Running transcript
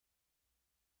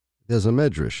There's a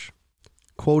medrash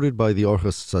quoted by the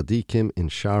Orchos Tzadikim in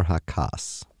Shar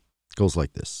HaKas. It goes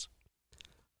like this.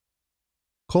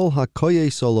 Kol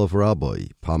hakoyes olav rabbi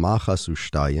pamachas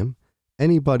ushtayim.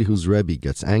 Anybody whose Rebbe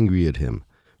gets angry at him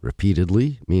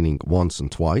repeatedly, meaning once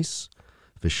and twice,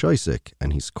 v'shoisek,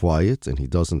 and he's quiet and he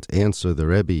doesn't answer the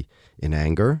Rebbe in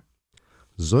anger,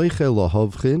 zoiche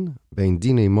lahavchin bein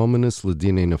dinei mominus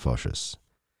ledinei nefashis.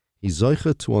 He's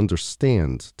zoiche to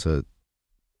understand, to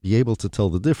be able to tell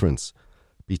the difference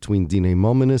between dinei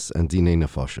mominus and dinei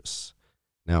nefashis.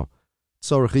 Now,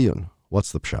 tzarich iyun,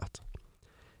 what's the pshat?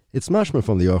 It's mashma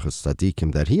from the Orchos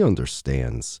Tzadikim that he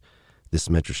understands this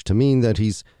medrash to mean that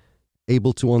he's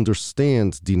able to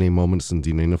understand dinei mominus and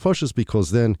dinei nefashis,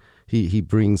 because then he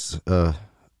brings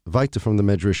weiter from the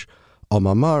medrash,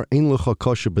 Amamar ein lecha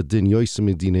kasha b'din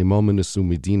yosim midinei mominus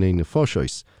u'midinei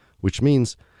nefashis, which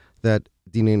means that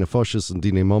dinei nefashis and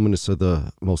dinei mominus are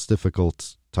the most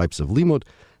difficult types of limud,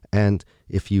 and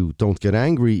if you don't get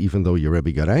angry, even though your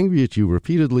Rebbe got angry at you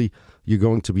repeatedly, you're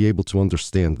going to be able to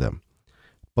understand them.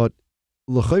 But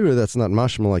l'chayra, that's not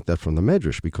mashma like that from the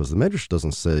medrash, because the medrash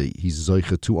doesn't say he's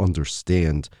zoiche to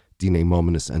understand dinei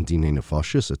mominus and dinei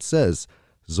nefashis. It says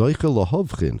zoiche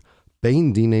lahavchin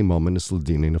bein dinei mominus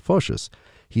l'dinei nefashis.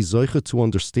 He's zoiche to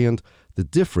understand the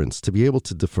difference, to be able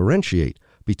to differentiate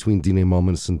between dinei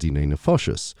mominus and dinei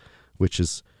nefashis, which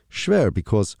is shver,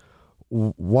 because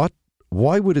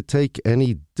why would it take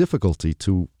any difficulty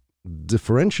to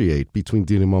differentiate between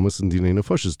dinei mominus and dinei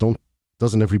nefashis?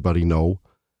 Doesn't everybody know,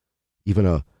 even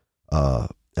a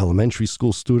elementary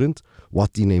school student,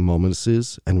 what dinei mominus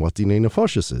is and what dinei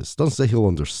nefashis is? Doesn't say he'll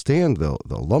understand the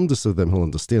alumnus of them, he'll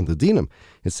understand the dinim.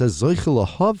 It says zoiche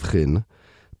lahavchin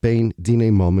bein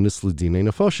dinei mominus l'dinei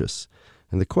nefashis.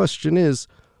 And the question is,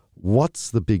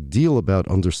 what's the big deal about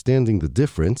understanding the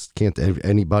difference? Can't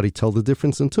anybody tell the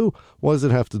difference in two? What does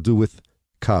it have to do with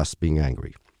kas, being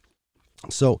angry?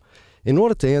 So, in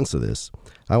order to answer this,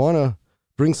 I want to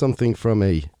bring something from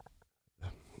a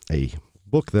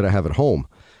book that I have at home.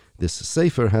 This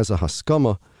sefer has a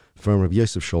haskama from Rabbi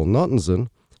Yosef Shaul Nottenson,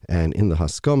 and in the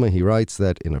haskama he writes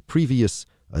that in a previous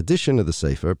edition of the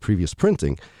sefer, previous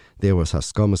printing, there was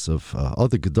haskamas of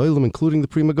other gedolim, including the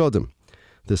Pri Megadim.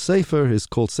 The sefer is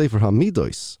called Sefer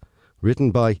HaMidos,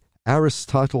 written by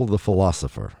Aristotle the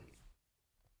philosopher.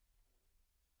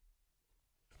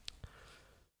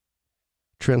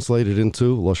 Translated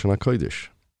into Lashon HaKodesh.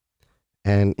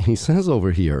 And he says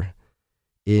over here,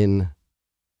 in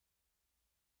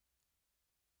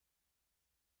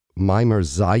Maimer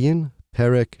Zayin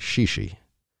Perek Shishi,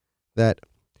 that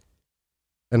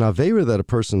an Aveira that a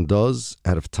person does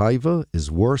out of Taiva is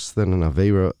worse than an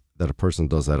Aveira that a person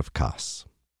does out of Kas.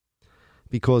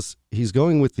 Because he's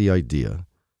going with the idea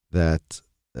that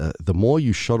the more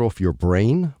you shut off your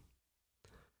brain,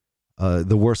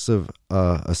 the worse of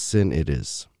a sin it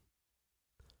is.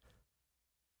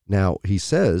 Now, he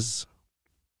says,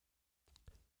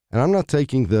 and I'm not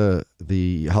taking the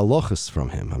halachas from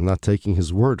him, I'm not taking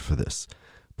his word for this,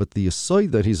 but the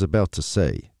yesod that he's about to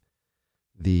say,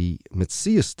 the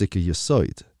metziastika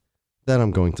yesod, that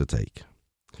I'm going to take.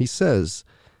 He says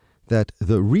that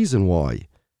the reason why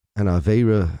an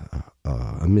aveira,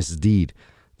 a misdeed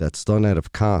that's done out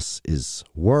of kas is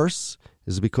worse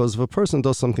is because if a person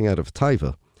does something out of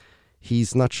taiva,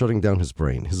 he's not shutting down his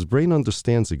brain. His brain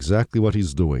understands exactly what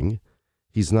he's doing.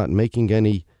 He's not making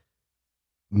any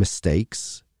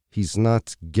mistakes. He's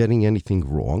not getting anything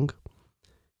wrong.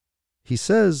 He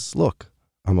says, look,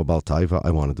 I'm a Baal Taiva,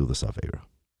 I want to do this Aveira.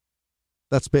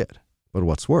 That's bad. But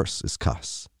what's worse is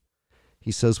Kas.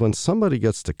 He says when somebody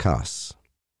gets to Kas,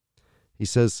 he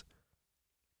says,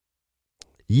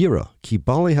 Yira, ki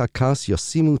balei hakas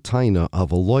yasimu taina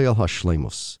avoloyal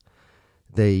hashlemus.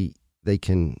 They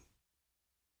can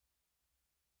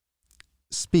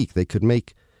speak, they could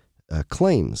make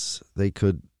claims, they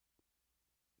could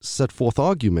set forth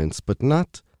arguments, but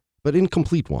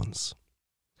incomplete ones.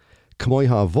 K'moi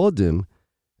ha'avodim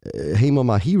heima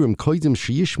mahirim koidim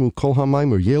sheyishmu kol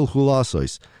ha'maimer yelchu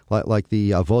lasos. Like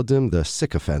the avodim, the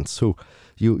sycophants, who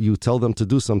you tell them to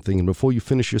do something, and before you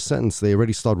finish your sentence, they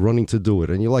already start running to do it,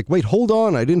 and you're like, wait, hold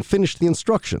on, I didn't finish the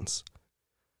instructions.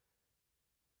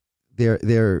 They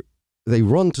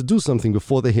run to do something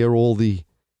before they hear all the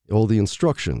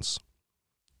instructions.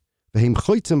 And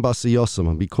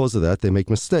because of that, they make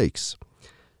mistakes.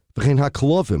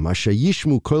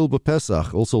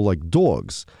 Also like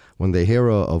dogs, when they hear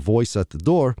a voice at the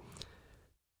door.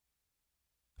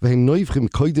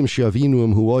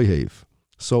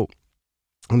 So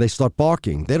when they start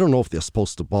barking, they don't know if they're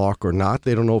supposed to bark or not.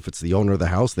 They don't know if it's the owner of the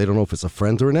house. They don't know if it's a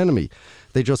friend or an enemy.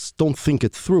 They just don't think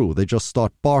it through. They just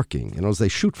start barking. As they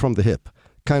shoot from the hip.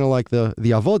 kind of like the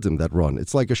avodim that run.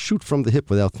 It's like a shoot from the hip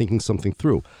without thinking something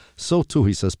through. So too,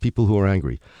 he says, people who are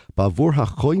angry.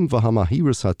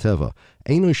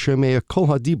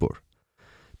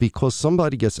 Because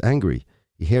somebody gets angry,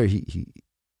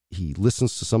 he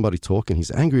listens to somebody talk and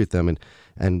he's angry at them,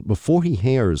 and before he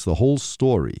hears the whole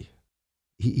story,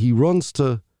 he runs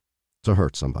to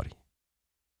hurt somebody.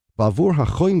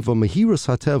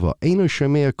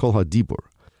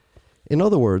 In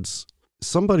other words,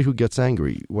 somebody who gets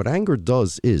angry, what anger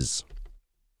does is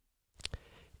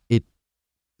it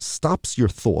stops your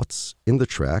thoughts in the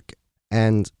track,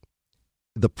 and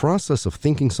the process of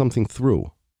thinking something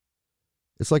through,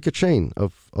 it's like a chain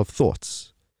of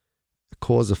thoughts.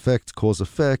 Cause, effect.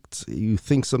 You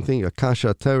think something, a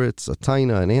kasha, teretz, a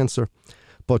taina, an answer.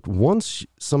 But once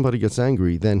somebody gets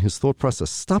angry, then his thought process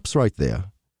stops right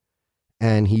there,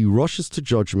 and he rushes to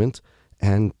judgment,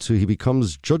 and he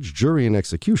becomes judge, jury, and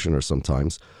executioner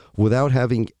sometimes without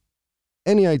having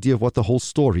any idea of what the whole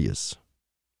story is.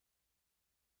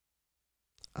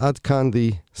 Ad kan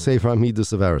the Sefer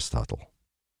Amidus of Aristotle.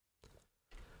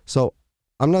 So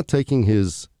I'm not taking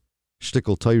his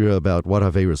shtickle Torah about what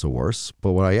Averas are worse,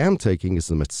 but what I am taking is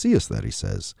the Metzias that he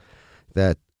says,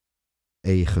 that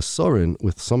a chesaron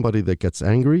with somebody that gets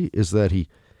angry is that he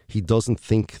doesn't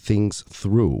think things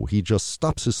through. He just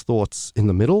stops his thoughts in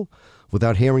the middle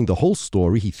without hearing the whole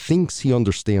story. He thinks he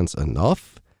understands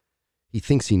enough. He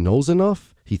thinks he knows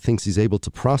enough. He thinks he's able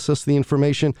to process the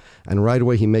information, and right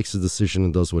away he makes a decision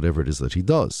and does whatever it is that he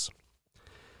does.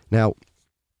 Now,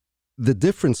 the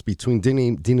difference between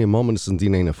Dinei Mominus and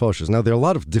Dinei Nefoshes. Now, there are a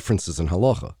lot of differences in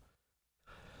halacha.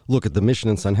 Look at the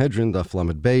Mishnah in Sanhedrin, the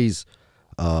Lamed Beis,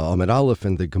 Amid Aleph,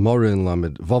 and the Gemara in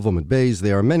Lamed Vav Amid Beis.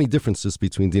 There are many differences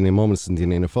between Dinei Mominus and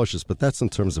Dinei Nefoshes, but that's in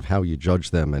terms of how you judge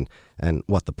them and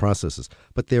what the process is.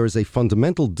 But there is a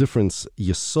fundamental difference,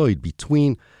 Yesoid,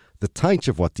 between the taich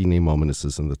of what Dinei Mominus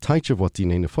is and the taich of what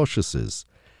Dinei Nefoshes is,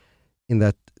 in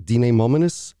that Dinei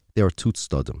Mominus, there are two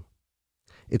tzadim.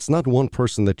 It's not one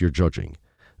person that you're judging.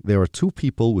 There are two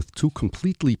people with two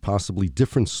completely, possibly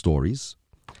different stories.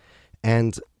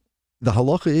 And the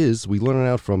halacha is, we learn it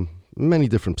out from many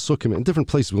different psukim. In different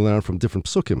places, we learn out from different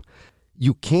psukim.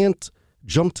 You can't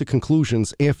jump to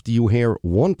conclusions after you hear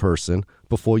one person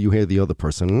before you hear the other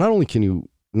person. And not only can you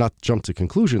not jump to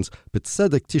conclusions, but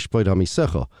tzedek tishbod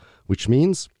amisecha, which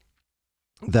means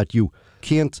that you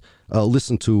can't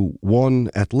listen to one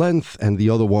at length and the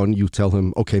other one you tell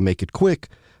him, okay, make it quick.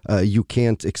 You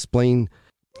can't explain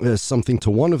something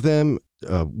to one of them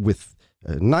with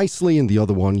nicely and the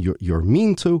other one you're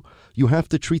mean to. You have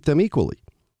to treat them equally.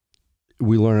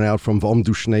 We learn out from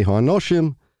V'omdu Shnei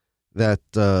Ha'anoshim that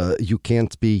you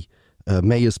can't be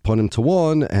Meyes Ponim to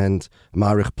one and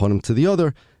Marich Ponim to the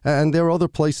other. And there are other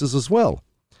places as well.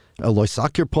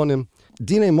 Loisakir Ponim.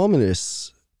 Dinei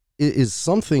Mominus is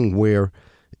something where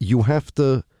you have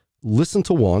to listen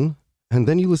to one and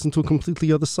then you listen to a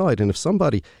completely other side. And if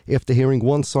somebody, after hearing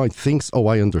one side, thinks, oh,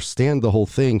 I understand the whole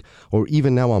thing, or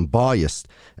even now I'm biased,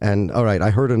 and all right, I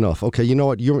heard enough. Okay, you know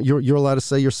what? You're allowed to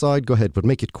say your side. Go ahead, but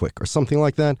make it quick, or something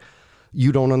like that.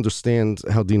 You don't understand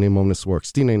how Dinei Mominus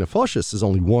works. Dinei Nefoshes is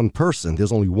only one person.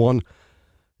 There's only one.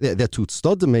 That two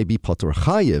tzadim may be pater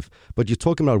chayiv, but you're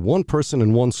talking about one person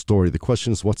and one story. The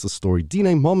question is, what's the story?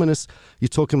 Dinei Mominus, you're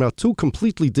talking about two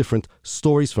completely different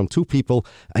stories from two people,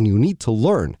 and you need to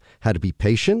learn how to be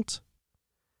patient,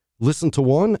 listen to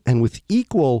one, and with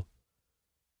equal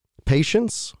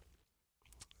patience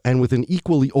and with an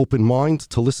equally open mind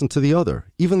to listen to the other,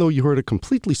 even though you heard a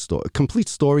complete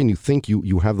story and you think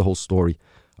you have the whole story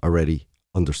already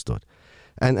understood.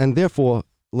 And therefore,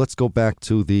 let's go back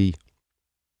to the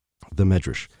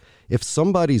Medrash. If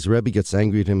somebody's Rebbe gets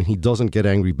angry at him and he doesn't get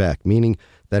angry back, meaning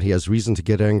that he has reason to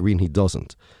get angry and he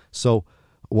doesn't. So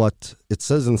what it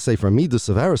says in Sefer Amidus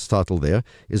of Aristotle there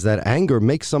is that anger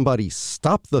makes somebody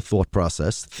stop the thought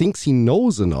process, thinks he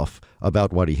knows enough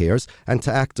about what he hears, and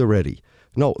to act already.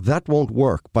 No, that won't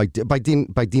work by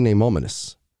Dinei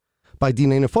Mominus. By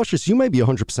Dinei Nefoshes, you may be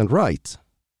 100% right.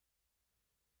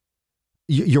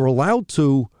 You're allowed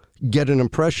to get an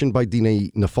impression by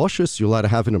Dinei Nefoshes. You're allowed to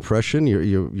have an impression.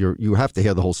 You have to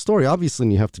hear the whole story, obviously,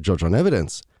 and you have to judge on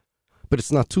evidence. But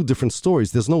it's not two different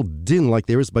stories. There's no din like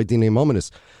there is by Dinei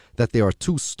Mominus, that there are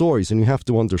two stories, and you have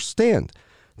to understand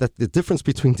that the difference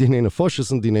between Dinei Nefoshes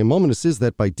and Dinei Mominus is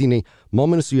that by Dinei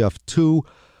Mominus you have two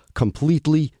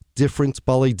completely different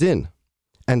Balei Din.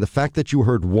 And the fact that you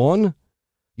heard one,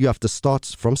 you have to start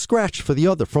from scratch from the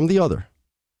other.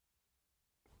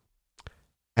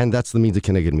 And that's the Mida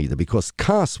Keneged Mida, because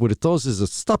Kas, what it does is it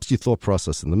stops your thought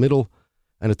process in the middle,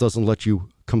 and it doesn't let you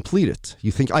complete it.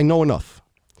 You think, I know enough.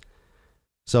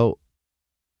 So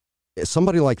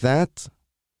somebody like that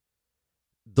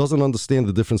doesn't understand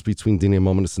the difference between Dinei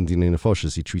Mominus and Dinei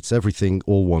Nefoshes. He treats everything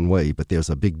all one way, but there's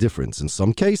a big difference. In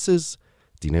some cases,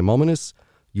 Dinei Mominus,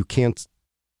 you can't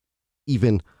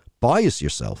even bias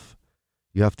yourself.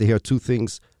 You have to hear two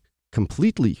things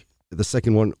completely, the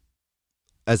second one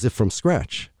as if from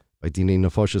scratch. By Dinei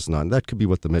Nefoshes, not. That could be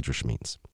what the Medrash means.